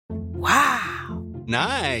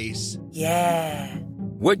Nice. Yeah.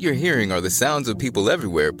 What you're hearing are the sounds of people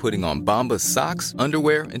everywhere putting on Bombas socks,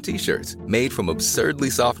 underwear, and T-shirts made from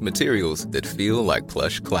absurdly soft materials that feel like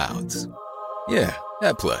plush clouds. Yeah,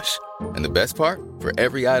 that plush. And the best part? For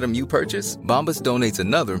every item you purchase, Bombas donates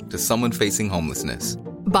another to someone facing homelessness.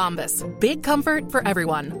 Bombas. Big comfort for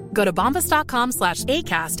everyone. Go to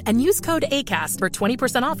bombas.com/ACAST and use code ACAST for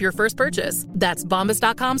 20% off your first purchase. That's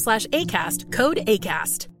bombas.com/ACAST. Code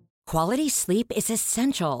ACAST. Quality sleep is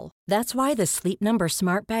essential. That's why the Sleep Number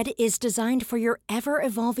Smart Bed is designed for your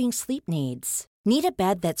ever-evolving sleep needs. Need a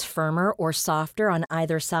bed that's firmer or softer on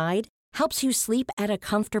either side? Helps you sleep at a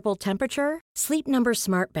comfortable temperature? Sleep Number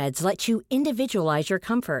Smart Beds let you individualize your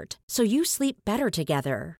comfort so you sleep better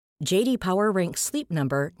together. J.D. Power ranks Sleep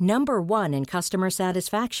Number #1 in customer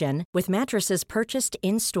satisfaction with mattresses purchased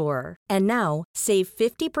in-store. And now, save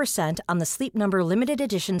 50% on the Sleep Number Limited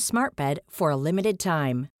Edition Smart Bed for a limited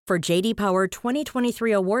time. For J.D. Power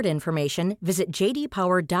 2023 award information, visit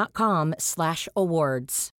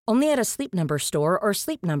jdpower.com/awards. Only at a Sleep Number store or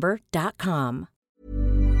sleepnumber.com.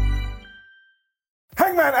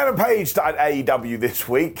 Hangman Adam Page started AEW this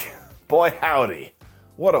week. Boy, howdy.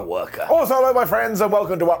 What a worker. Also, hello, my friends, and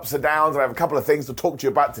welcome to Ups and Downs. I have a couple of things to talk to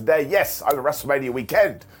you about today. Yes, over WrestleMania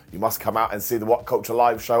weekend, you must come out and see the What Culture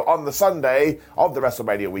Live show on the Sunday of the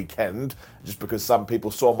WrestleMania weekend, just because some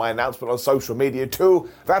people saw my announcement on social media too.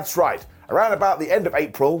 That's right. Around about the end of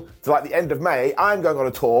April to like the end of May, I'm going on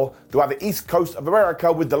a tour throughout the East Coast of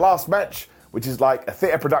America with the last match, which is like a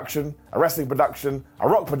theatre production, a wrestling production, a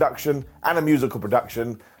rock production, and a musical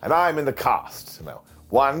production, and I'm in the cast. Now,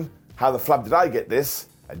 one, how the flub did I get this?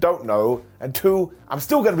 I don't know. And two, I'm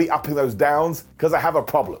still going to be upping those downs because I have a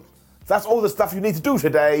problem. So that's all the stuff you need to do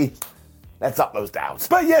today. Let's up those downs.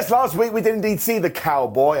 But yes, last week we did indeed see the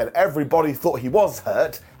cowboy and everybody thought he was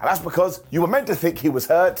hurt. And that's because you were meant to think he was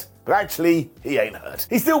hurt, but actually he ain't hurt.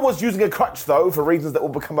 He still was using a crutch though, for reasons that will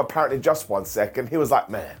become apparent in just 1 second. He was like,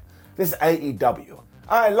 man, this is AEW.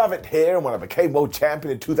 I love it here, and when I became world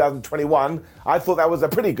champion in 2021, I thought that was a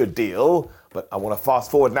pretty good deal. But I want to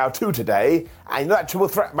fast forward now to today, and you know that triple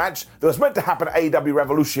threat match that was meant to happen at AEW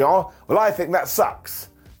Revolution? Well, I think that sucks.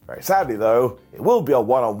 Very sadly, though, it will be a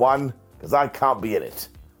one-on-one, because I can't be in it.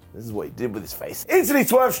 This is what he did with his face. Instantly,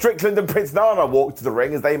 Swerve Strickland and Prince Nana walked to the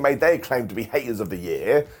ring as they made their claim to be haters of the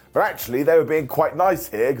year. But actually, they were being quite nice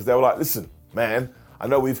here, because they were like, listen, man, I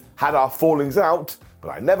know we've had our fallings out, but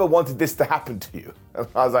I never wanted this to happen to you. And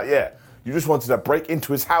I was like, yeah, you just wanted to break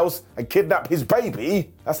into his house and kidnap his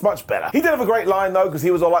baby? That's much better. He did have a great line, though, because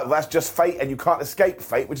he was all like, well, that's just fate and you can't escape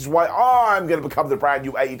fate, which is why I'm going to become the brand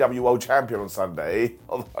new AEW World Champion on Sunday.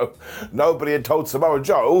 Although nobody had told Samoa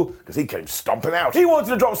Joe, because he came stomping out. He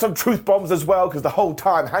wanted to drop some truth bombs as well, because the whole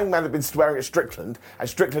time Hangman had been staring at Strickland, and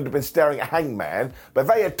Strickland had been staring at Hangman, but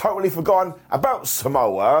they had totally forgotten about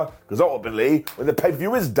Samoa, because ultimately, when the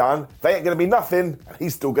pay-per-view is done, they ain't going to be nothing, and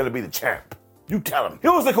he's still going to be the champ. You tell him. He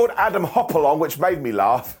also called Adam Hopalong, which made me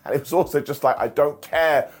laugh. And it was also just like, I don't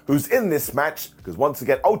care who's in this match, because once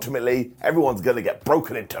again, ultimately, everyone's going to get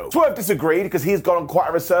broken into. Swerve disagreed, because he's gone on quite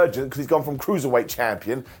a resurgence, because he's gone from Cruiserweight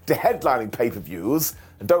champion to headlining pay-per-views.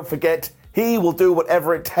 And don't forget, he will do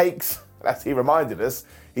whatever it takes. And as he reminded us,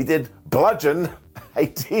 he did bludgeon a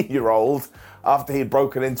 18-year-old after he'd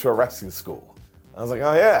broken into a wrestling school. I was like,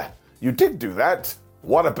 oh yeah, you did do that.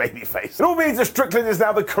 What a babyface. It all means that Strickland is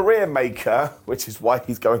now the career maker, which is why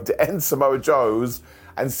he's going to end Samoa Joe's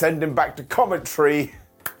and send him back to commentary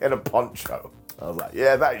in a poncho. I was like,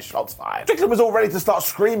 yeah, that is shots fired. Strickland was all ready to start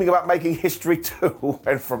screaming about making history too,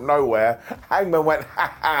 and from nowhere, Hangman went,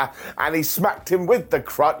 ha ha, and he smacked him with the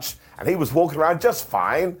crutch, and he was walking around just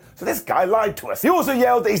fine, so this guy lied to us. He also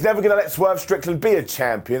yelled that he's never going to let Swerve Strickland be a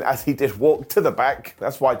champion, as he did walk to the back.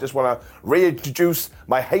 That's why I just want to reintroduce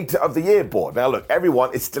my Hater of the Year board. Now look,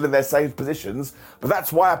 everyone is still in their same positions, but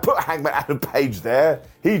that's why I put Hangman Adam Page there.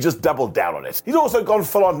 He just doubled down on it. He's also gone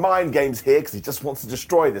full-on mind games here, because he just wants to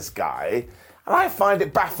destroy this guy. And I find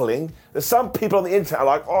it baffling that some people on the internet are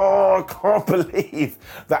like, oh, I can't believe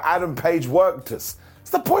that Adam Page worked us.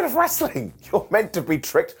 It's the point of wrestling. You're meant to be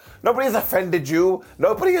tricked. Nobody has offended you.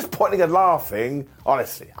 Nobody is pointing and laughing.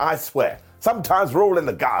 Honestly, I swear, sometimes we're all in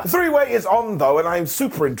the guard. The three-way is on, though, and I'm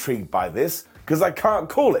super intrigued by this, because I can't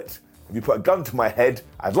call it. If you put a gun to my head,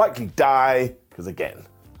 I'd likely die, because again,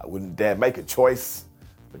 I wouldn't dare make a choice,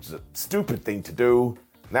 which is a stupid thing to do.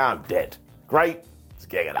 Now I'm dead. Great.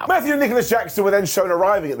 Get it up. Matthew and Nicholas Jackson were then shown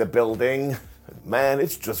arriving at the building. Man,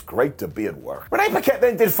 it's just great to be at work. Renee Paquette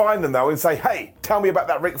then did find them though and say, hey, tell me about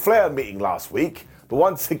that Ric Flair meeting last week. But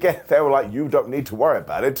once again, they were like, you don't need to worry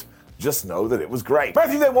about it. Just know that it was great.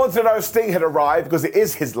 Matthew then wanted to know if Sting had arrived because it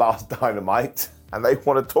is his last Dynamite. and they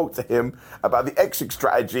want to talk to him about the exit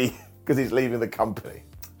strategy because he's leaving the company.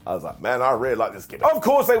 I was like, man, I really like this gimmick. Of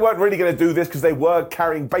course, they weren't really going to do this because they were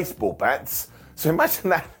carrying baseball bats. So imagine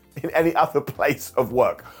that in any other place of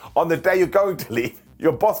work. On the day you're going to leave,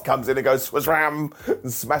 your boss comes in and goes, swazram,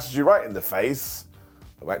 and smashes you right in the face.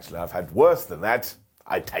 Well, actually, I've had worse than that.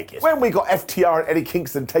 I take it. When we got FTR and Eddie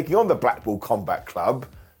Kingston taking on the Blackpool Combat Club,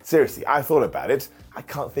 seriously, I thought about it. I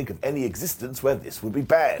can't think of any existence where this would be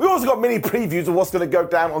bad. We also got mini previews of what's going to go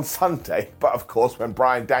down on Sunday. But of course, when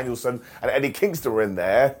Bryan Danielson and Eddie Kingston were in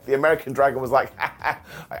there, the American Dragon was like, I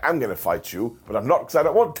am going to fight you, but I'm not because I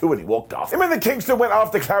don't want to, and he walked off. And then Kingston went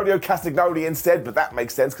after Claudio Castagnoli instead, but that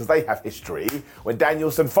makes sense because they have history. When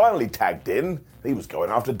Danielson finally tagged in, he was going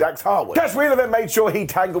after Dax Harwood. Cash Wheeler then made sure he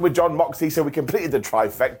tangled with John Moxley, so we completed the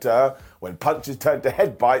trifecta when punches turned to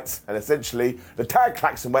head bites, and essentially the tag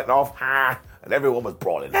klaxon went off, and everyone was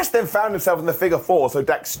brawling. Cash then found himself in the figure four, so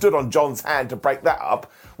Dax stood on John's hand to break that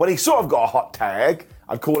up. When he sort of got a hot tag,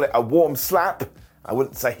 I'd call it a warm slap. I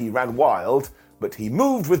wouldn't say he ran wild, but he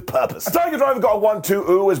moved with purpose. A Tiger Driver got a 1-2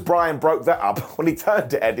 ooh as Bryan broke that up when he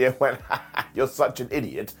turned to Eddie and went, you're such an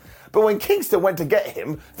idiot. But when Kingston went to get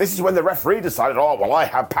him, this is when the referee decided, oh, well, I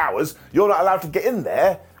have powers. You're not allowed to get in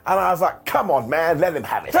there. And I was like, come on, man, let him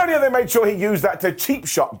have it. Tony then made sure he used that to cheap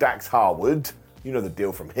shot Dax Harwood. You know the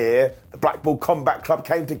deal from here. The Blackpool Combat Club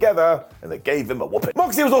came together and they gave him a whooping.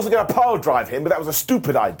 Moxley was also going to pile drive him, but that was a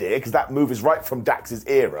stupid idea because that move is right from Dax's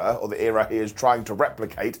era, or the era he is trying to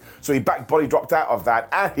replicate. So he back body dropped out of that,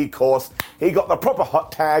 and of course, he got the proper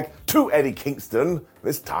hot tag to Eddie Kingston.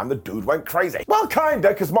 This time the dude went crazy. Well, kinda,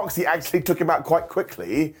 because Moxley actually took him out quite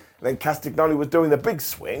quickly, and then Castagnoli was doing the big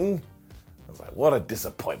swing. I was like, what a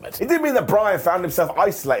disappointment. It did mean that Bryan found himself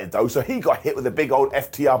isolated though, so he got hit with a big old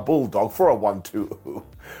FTR Bulldog for a 1-2,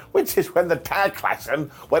 which is when the tag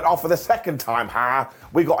klaxon went off for the second time.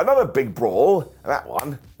 We got another big brawl, and that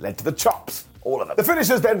one led to the chops. All of them. The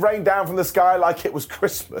finishers then rained down from the sky like it was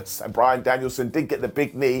Christmas, and Bryan Danielson did get the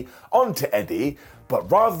big knee onto Eddie,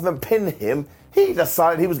 but rather than pin him, he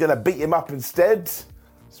decided he was going to beat him up instead.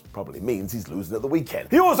 This probably means he's losing at the weekend.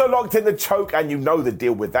 He also locked in the choke, and you know the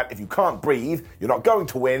deal with that. If you can't breathe, you're not going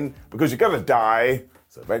to win because you're going to die.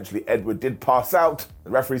 So eventually Edward did pass out. The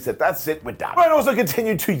referee said, that's it, we're done. Bryan also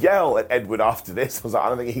continued to yell at Edward after this. I was like, I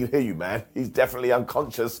don't think he can hear you, man. He's definitely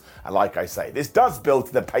unconscious. And like I say, this does build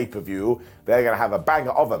to the pay-per-view. They're going to have a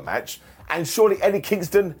banger of a match. And surely Eddie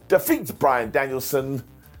Kingston defeats Bryan Danielson.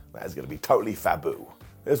 That is going to be totally faboo.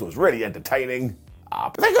 This was really entertaining.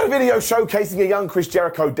 But they got a video showcasing a young Chris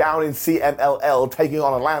Jericho down in CMLL taking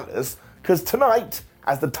on Atlantis, because tonight,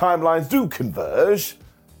 as the timelines do converge,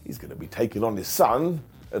 he's going to be taking on his son,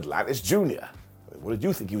 Atlantis Jr. What did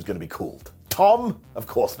you think he was going to be called? Tom? Of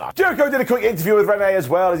course not. Jericho did a quick interview with Renee as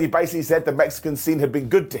well, as he basically said the Mexican scene had been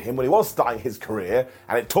good to him when he was starting his career,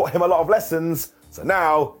 and it taught him a lot of lessons, so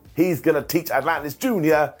now he's going to teach Atlantis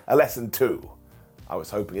Jr. a lesson too. I was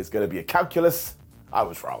hoping it's going to be a calculus. I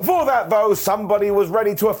was wrong. Before that, though, somebody was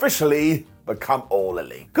ready to officially become All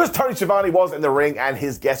Elite. Because Tony Schiavone was in the ring and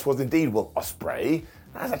his guest was indeed Will Ospreay.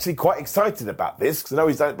 I was actually quite excited about this because I know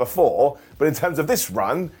he's done it before, but in terms of this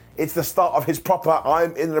run, it's the start of his proper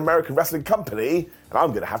I'm in an American wrestling company and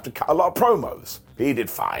I'm going to have to cut a lot of promos. He did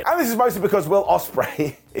fine. And this is mostly because Will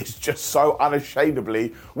Ospreay is just so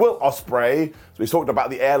unashamedly Will Ospreay. So he talked about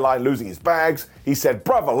the airline losing his bags. He said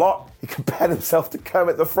bruv a lot. He compared himself to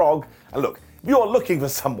Kermit the Frog. And look, if you're looking for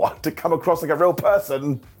someone to come across like a real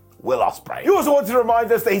person, Will Ospreay. He also wanted to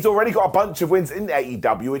remind us that he's already got a bunch of wins in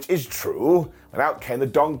AEW, which is true, and out came the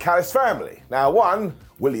Don Callis family. Now, one,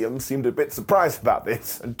 William seemed a bit surprised about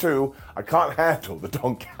this, and two, I can't handle the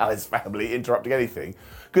Don Callis family interrupting anything,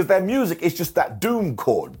 because their music is just that doom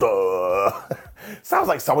chord. Duh. Sounds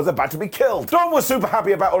like someone's about to be killed. Don was super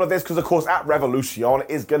happy about all of this because, of course, at Revolution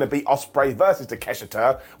is going to be Ospreay versus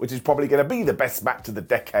Takeshita, which is probably going to be the best match of the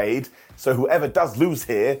decade. So whoever does lose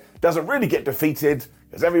here doesn't really get defeated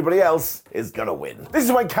because everybody else is going to win. This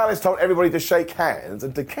is when Callis told everybody to shake hands,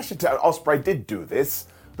 and Takeshita and Ospreay did do this,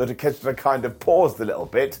 though Takeshita kind of paused a little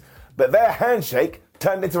bit, but their handshake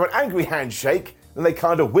turned into an angry handshake, and they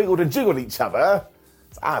kind of wiggled and jiggled each other.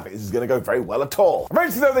 So I don't think this is going to go very well at all.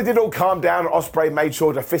 Eventually, though, they did all calm down, and Ospreay made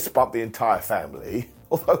sure to fist bump the entire family.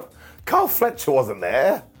 Although, Carl Fletcher wasn't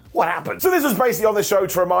there. What happened? So this was basically on the show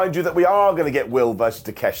to remind you that we are going to get Will versus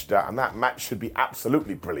Takeshita, and that match should be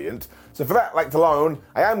absolutely brilliant. So for that like alone,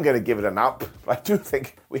 I am going to give it an up, but I do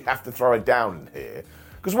think we have to throw it down in here.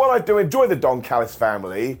 Because while I do enjoy the Don Callis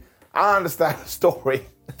family, I understand the story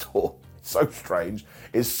at all. It's so strange.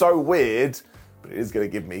 It's so weird. But it is going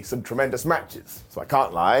to give me some tremendous matches. So I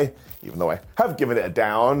can't lie, even though I have given it a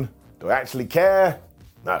down. Do I actually care?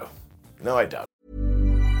 No. No, I don't.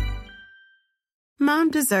 Mom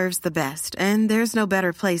deserves the best, and there's no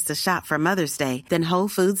better place to shop for Mother's Day than Whole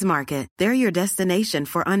Foods Market. They're your destination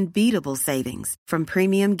for unbeatable savings, from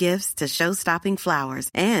premium gifts to show-stopping flowers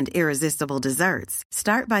and irresistible desserts.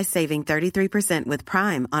 Start by saving 33% with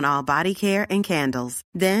Prime on all body care and candles.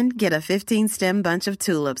 Then get a 15-stem bunch of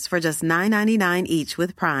tulips for just $9.99 each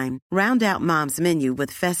with Prime. Round out Mom's menu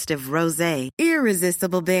with festive rosé,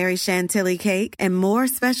 irresistible berry chantilly cake, and more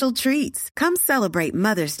special treats. Come celebrate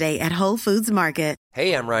Mother's Day at Whole Foods Market.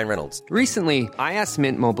 Hey, I'm Ryan Reynolds. Recently, I asked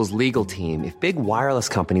Mint Mobile's legal team if big wireless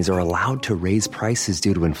companies are allowed to raise prices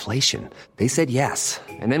due to inflation. They said yes.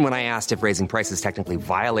 And then when I asked if raising prices technically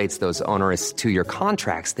violates those onerous two-year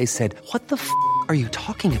contracts, they said, "What the f*** are you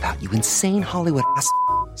talking about, you insane Hollywood ass?"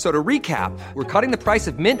 So to recap, we're cutting the price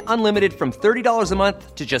of Mint Unlimited from $30 a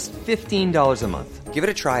month to just $15 a month. Give it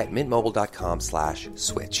a try at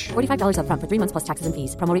mintmobile.com/switch. $45 up front for 3 months plus taxes and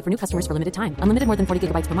fees. Promo rate for new customers for limited time. Unlimited more than 40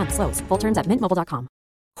 gigabytes per month. Slows full terms at mintmobile.com.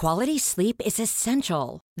 Quality sleep is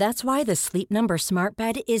essential. That's why the Sleep Number Smart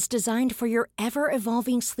Bed is designed for your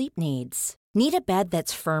ever-evolving sleep needs. Need a bed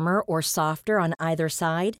that's firmer or softer on either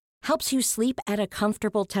side? Helps you sleep at a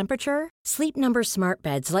comfortable temperature? Sleep Number Smart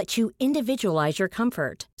Beds let you individualize your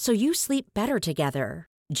comfort, so you sleep better together.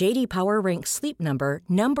 J.D. Power ranks Sleep Number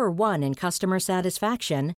 #1 in customer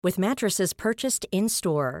satisfaction with mattresses purchased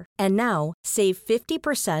in-store. And now, save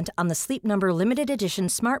 50% on the Sleep Number Limited Edition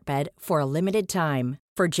Smart Bed for a limited time.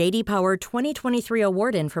 For J.D. Power 2023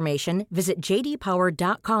 award information, visit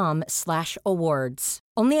jdpower.com/awards.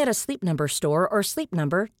 Only at a Sleep Number store or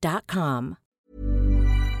sleepnumber.com.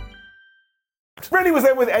 Randy was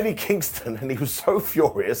there with Eddie Kingston, and he was so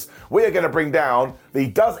furious. We are going to bring down the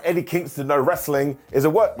 "Does Eddie Kingston know wrestling is a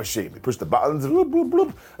work machine?" We push the buttons, bloop, bloop,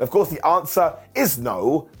 bloop. Of course, the answer is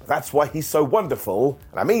no. That's why he's so wonderful.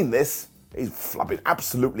 And I mean this, he's flubbing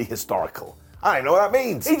absolutely historical. I don't know what that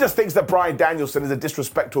means. He just thinks that Bryan Danielson is a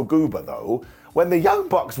disrespectful goober, though. When the Young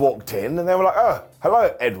Bucks walked in, and they were like, "Oh,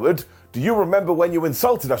 hello, Edward. Do you remember when you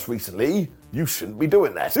insulted us recently? You shouldn't be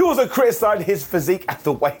doing that." He also criticised his physique and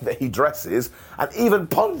the way that he dresses, and even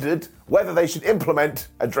pondered whether they should implement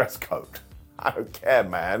a dress code. I don't care,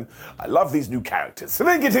 man. I love these new characters. And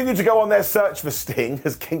then continued to go on their search for Sting,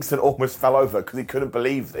 as Kingston almost fell over because he couldn't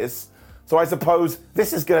believe this. So I suppose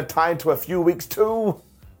this is going to tie into a few weeks too.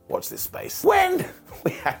 Watch this space. When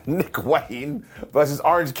we had Nick Wayne versus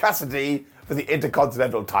Orange Cassidy for the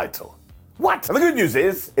Intercontinental title. What? And the good news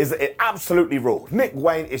is that it absolutely ruled. Nick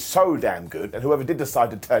Wayne is so damn good, and whoever did decide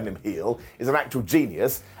to turn him heel is an actual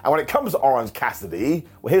genius. And when it comes to Orange Cassidy,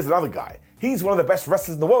 well, here's another guy. He's one of the best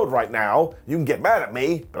wrestlers in the world right now. You can get mad at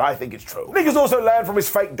me, but I think it's true. Nick has also learned from his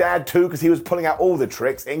fake dad too, because he was pulling out all the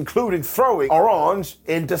tricks, including throwing Orange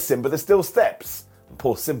into Simba the Steel Steps. And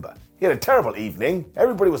poor Simba. He had a terrible evening.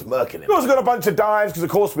 Everybody was murking him. He also got a bunch of dives, because of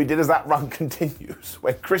course we did, as that run continues,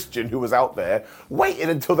 when Christian, who was out there, waited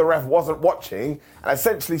until the ref wasn't watching and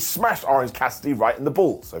essentially smashed Orange Cassidy right in the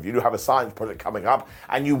balls. So if you do have a science project coming up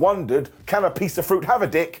and you wondered, can a piece of fruit have a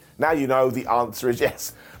dick? Now you know the answer is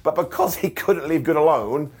yes. But because he couldn't leave good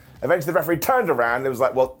alone, eventually the referee turned around and was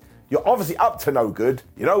like, well, you're obviously up to no good.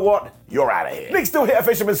 You know what? You're out of here. Nick still hit a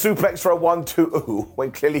fisherman suplex for a 1-2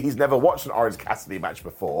 when clearly he's never watched an Orange Cassidy match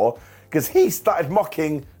before, because he started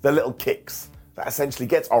mocking the little kicks. That essentially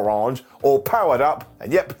gets Orange all powered up,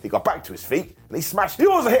 and yep, he got back to his feet and he smashed. He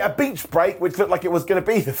also hit a beach break, which looked like it was going to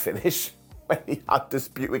be the finish, when the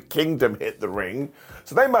Undisputed Kingdom hit the ring.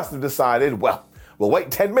 So they must have decided, well, we'll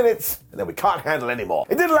wait 10 minutes, and then we can't handle any more.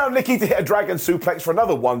 It did allow Nikki to hit a dragon suplex for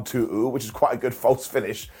another 1-2, which is quite a good false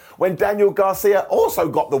finish, when Daniel Garcia also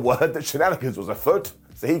got the word that shenanigans was afoot,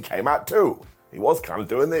 so he came out too. He was kind of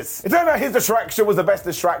doing this. It turned out his distraction was the best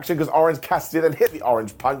distraction, because Orange Cassidy then hit the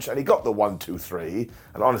orange punch, and he got the 1-2-3.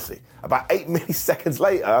 And honestly, about 8 milliseconds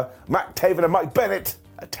later, Matt Taven and Mike Bennett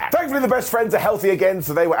attacked. Thankfully, the best friends are healthy again,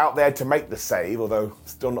 so they were out there to make the save, although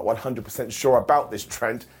still not 100% sure about this,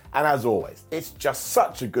 Trent. And as always, it's just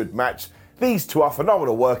such a good match. These two are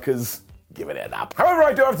phenomenal workers. Give it an up. However,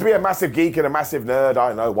 I do have to be a massive geek and a massive nerd. I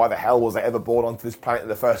don't know why the hell was I ever born onto this planet in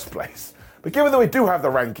the first place. But given that we do have the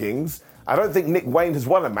rankings, I don't think Nick Wayne has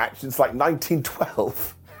won a match since like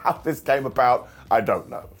 1912. How this came about, I don't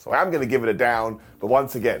know. So I am going to give it a down. But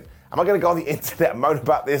once again, am I going to go on the internet and moan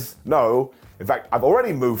about this? No. In fact, I've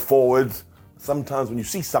already moved forward. Sometimes when you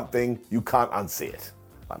see something, you can't unsee it.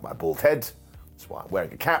 Like my bald head. That's why I'm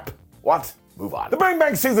wearing a cap. What? Move on. The Bang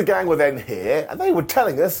Bang Caesar gang were then here, and they were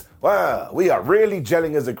telling us, well, we are really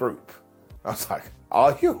gelling as a group. I was like,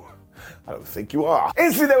 are you? I don't think you are.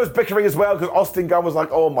 Instantly there was bickering as well, because Austin Gunn was like,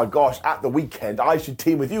 oh my gosh, at the weekend I should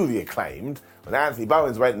team with you, the Acclaimed. When Anthony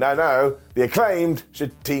Bowens went, no, the Acclaimed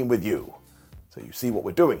should team with you. So you see what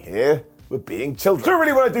we're doing here. were being children. Do you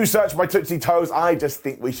really want to do search my Tootsie Toes? I just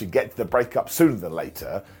think we should get to the breakup sooner than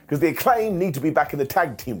later, because the Acclaim need to be back in the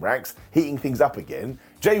tag team ranks, heating things up again.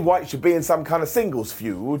 Jay White should be in some kind of singles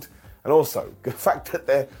feud, and also the fact that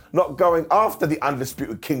they're not going after the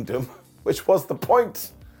Undisputed Kingdom, which was the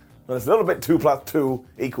point. Well, it's a little bit 2 + 2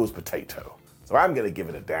 = potato. So I'm going to give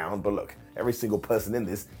it a down, but look, every single person in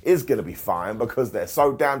this is going to be fine because they're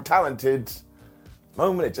so damn talented.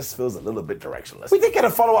 Moment, it just feels a little bit directionless. We did get a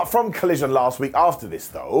follow-up from Collision last week after this,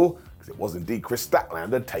 though, because it was indeed Chris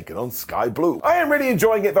Statlander taking on Sky Blue. I am really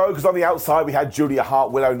enjoying it, though, because on the outside we had Julia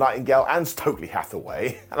Hart, Willow Nightingale, and Stokely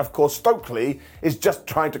Hathaway. And, of course, Stokely is just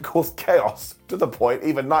trying to cause chaos, to the point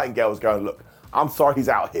even Nightingale was going, look, I'm sorry he's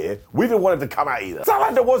out here. We didn't want him to come out either.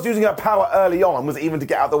 Statlander was using her power early on, was even to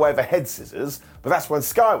get out of the way of the head scissors, but that's when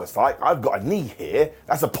Sky was like, I've got a knee here,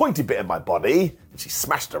 that's a pointy bit of my body, and she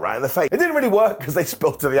smashed her right in the face. It didn't really work because they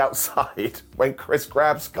spilled to the outside when Chris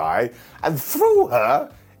grabbed Sky and threw her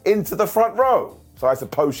into the front row. So I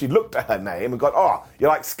suppose she looked at her name and got, oh, you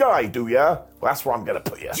like Sky, do ya? Well, that's where I'm going to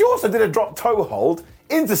put you. She also did a drop toe hold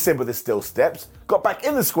into Sid with the steel steps, got back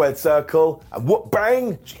in the squared circle, and whoop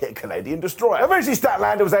bang, she hit Canadian Destroyer. Eventually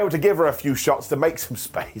Statlander was able to give her a few shots to make some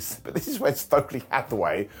space, but this is when Stokely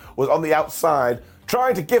Hathaway was on the outside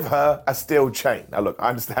trying to give her a steel chain. Now look, I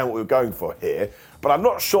understand what we were going for here, but I'm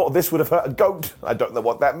not sure this would have hurt a goat. I don't know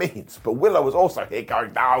what that means. But Willow was also here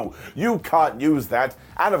going, no, you can't use that.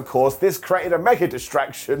 And of course, this created a mega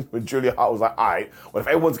distraction when Julia Hart was like, all right, well, if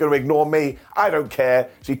everyone's going to ignore me, I don't care.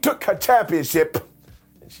 She took her championship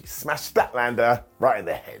and she smashed Statlander right in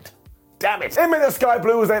the head. Damn it. It meant that Sky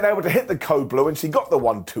Blue was then able to hit the code blue and she got the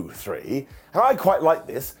 1, 2, 3. And I quite like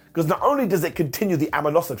this because not only does it continue the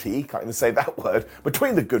animosity, can't even say that word,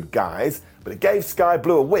 between the good guys, but it gave Sky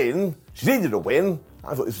Blue a win. She needed a win.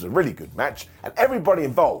 I thought this was a really good match. And everybody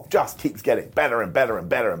involved just keeps getting better and better and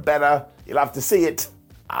better and better. You'll have to see it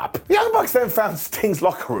up. The Young Bucks then found Sting's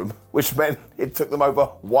locker room, which meant it took them over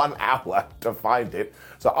 1 hour to find it.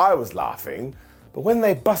 So I was laughing. But when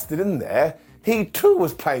they busted in there, he too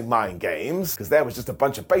was playing mind games because there was just a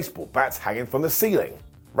bunch of baseball bats hanging from the ceiling.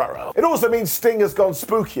 Ruh-roh. It also means Sting has gone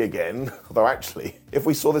spooky again, although actually, if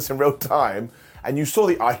we saw this in real time and you saw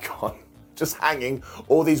the icon just hanging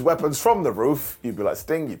all these weapons from the roof, you'd be like,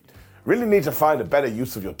 Sting, you really need to find a better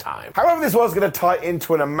use of your time. However, this was going to tie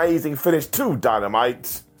into an amazing finish to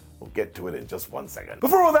Dynamite. We'll get to it in just 1 second.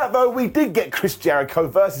 Before all that, though, we did get Chris Jericho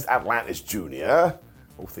versus Atlantis Jr.,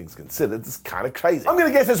 all things considered, it's kind of crazy. I'm going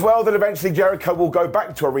to guess as well that eventually Jericho will go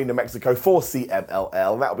back to Arena Mexico for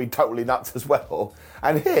CMLL, and that'll be totally nuts as well.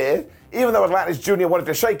 And here, even though Atlantis Jr. wanted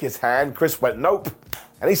to shake his hand, Chris went nope,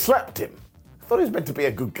 and he slapped him. I thought he was meant to be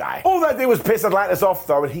a good guy. All that did was piss Atlantis off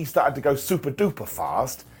though, and he started to go super duper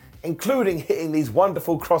fast, including hitting these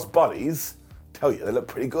wonderful cross bodies. Tell you, they look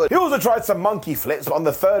pretty good. He also tried some monkey flips, but on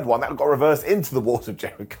the third one, that got reversed into the walls of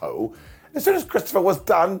Jericho. As soon as Christopher was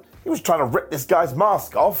done, he was trying to rip this guy's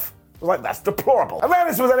mask off. I was like, that's deplorable.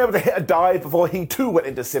 Atlantis was unable to hit a dive before he too went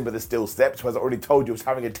into Simba the Steel Steps, who, as I already told you, was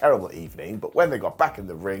having a terrible evening. But when they got back in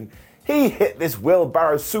the ring, he hit this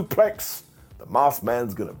wheelbarrow suplex. The masked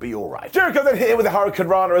man's gonna be all right. Jericho then hit him with a Hurricane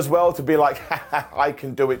Rana as well to be like, haha, I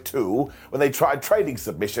can do it too, when they tried trading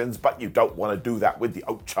submissions, but you don't want to do that with the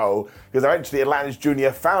Ocho, because eventually Atlantis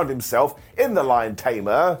Jr. found himself in the Lion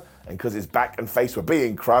Tamer, and because his back and face were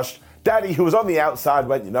being crushed, Daddy, who was on the outside,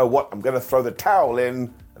 went, you know what, I'm going to throw the towel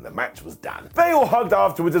in, and the match was done. They all hugged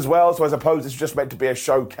afterwards as well, so I suppose this was just meant to be a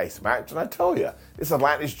showcase match, and I tell you, this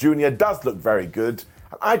Atlantis Jr. does look very good,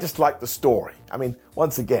 and I just like the story. I mean,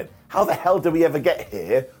 once again, how the hell did we ever get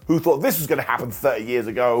here? Who thought this was going to happen 30 years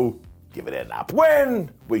ago? Give it an up. When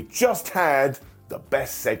we just had the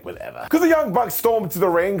best segment ever. Because the Young Bucks stormed to the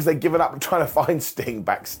rings, they'd given up trying to find Sting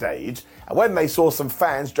backstage, and when they saw some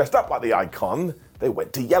fans dressed up like the Icon, they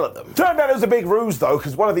went to yell at them. Turned out it was a big ruse though,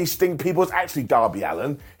 because one of these Sting people was actually Darby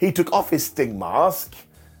Allin. He took off his Sting mask.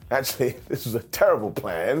 Actually, this was a terrible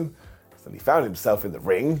plan. Then he found himself in the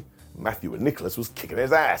ring. Matthew and Nicholas was kicking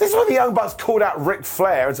his ass. This is when the Young Bucks called out Ric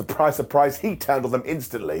Flair, and surprise, surprise, he turned on them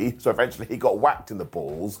instantly, so eventually he got whacked in the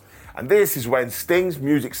balls. And this is when Sting's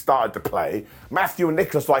music started to play. Matthew and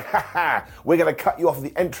Nicholas were like, ha, we're going to cut you off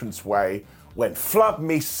the entranceway. When flub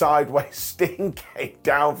me sideways, Sting came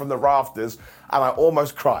down from the rafters, and I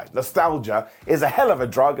almost cried. Nostalgia is a hell of a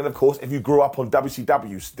drug, and of course, if you grew up on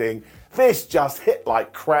WCW Sting, this just hit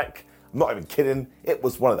like crack. I'm not even kidding, it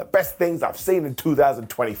was one of the best things I've seen in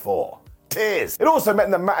 2024. Tears. It also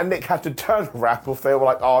meant that Matt and Nick had to turn around if they were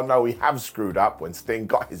like, oh no, we have screwed up when Sting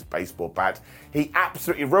got his baseball bat. He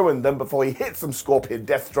absolutely ruined them before he hit some Scorpion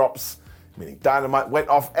death drops, meaning Dynamite went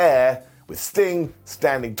off air with Sting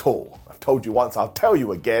standing tall. I've told you once, I'll tell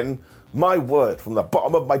you again. My word, from the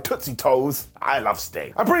bottom of my Tootsie Toes, I love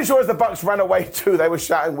Sting. I'm pretty sure as the Bucks ran away too, they were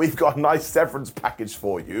shouting, "We've got a nice severance package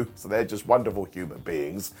for you." So they're just wonderful human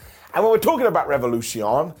beings. And when we're talking about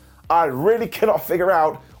Revolution, I really cannot figure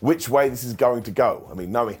out which way this is going to go. I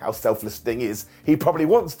mean, knowing how selfless Sting is, he probably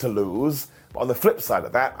wants to lose. But on the flip side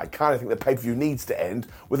of that, I kind of think the pay-per-view needs to end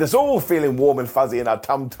with us all feeling warm and fuzzy in our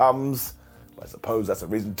tum-tums. But I suppose that's a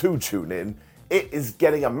reason to tune in. It is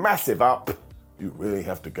getting a massive up. You really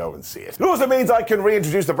have to go and see it. It also means I can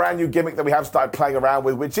reintroduce the brand new gimmick that we have started playing around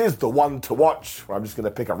with, which is the one to watch, where I'm just going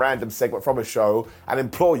to pick a random segment from a show and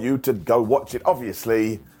implore you to go watch it,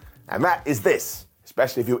 obviously. And that is this.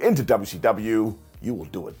 Especially if you're into WCW, you will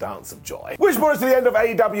do a dance of joy. Which brought us to the end of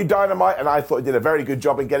AEW Dynamite, and I thought it did a very good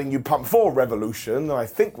job in getting you pumped for Revolution. And I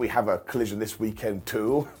think we have a collision this weekend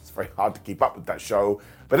too. It's very hard to keep up with that show,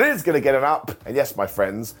 but it is going to get an up. And yes, my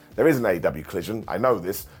friends, there is an AEW collision. I know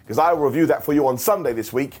this, because I will review that for you on Sunday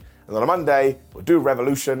this week. And on a Monday, we'll do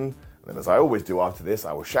Revolution. And then as I always do after this,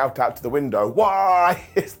 I will shout out to the window, "Why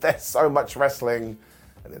is there so much wrestling?"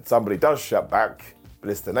 And then somebody does shout back,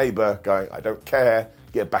 but it's the neighbor going, "I don't care,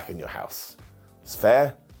 get back in your house." It's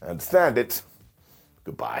fair, I understand it.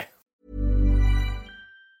 Goodbye.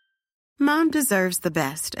 Mom deserves the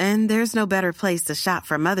best, and there's no better place to shop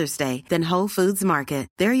for Mother's Day than Whole Foods Market.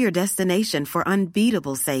 They're your destination for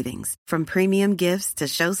unbeatable savings, from premium gifts to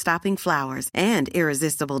show-stopping flowers and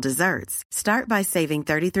irresistible desserts. Start by saving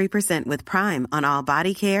 33% with Prime on all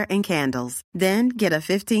body care and candles. Then get a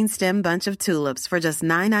 15-stem bunch of tulips for just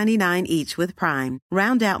 $9.99 each with Prime.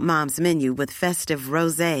 Round out Mom's menu with festive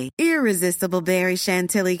rosé, irresistible berry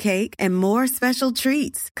chantilly cake, and more special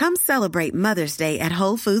treats. Come celebrate Mother's Day at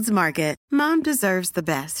Whole Foods Market. Mom deserves the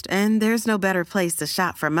best, and there's no better place to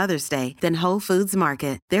shop for Mother's Day than Whole Foods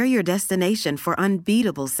Market. They're your destination for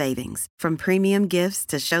unbeatable savings, from premium gifts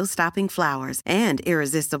to show-stopping flowers and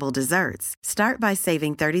irresistible desserts. Start by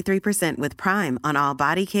saving 33% with Prime on all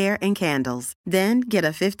body care and candles. Then get a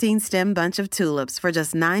 15-stem bunch of tulips for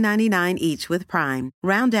just $9.99 each with Prime.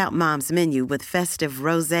 Round out Mom's menu with festive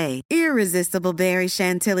rosé, irresistible berry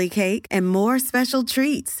chantilly cake, and more special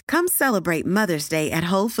treats. Come celebrate Mother's Day at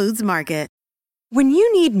Whole Foods Market. When you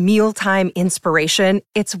need mealtime inspiration,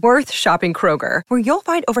 it's worth shopping Kroger, where you'll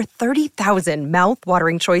find over 30,000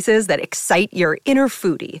 mouth-watering choices that excite your inner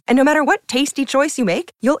foodie. And no matter what tasty choice you make,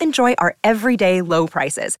 you'll enjoy our everyday low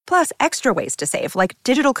prices, plus extra ways to save, like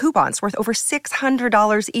digital coupons worth over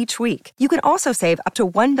 $600 each week. You can also save up to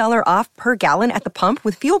 $1 off per gallon at the pump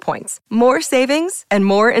with fuel points. More savings and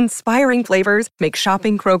more inspiring flavors make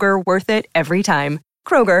shopping Kroger worth it every time.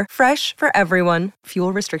 Kroger, fresh for everyone.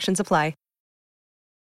 Fuel restrictions apply.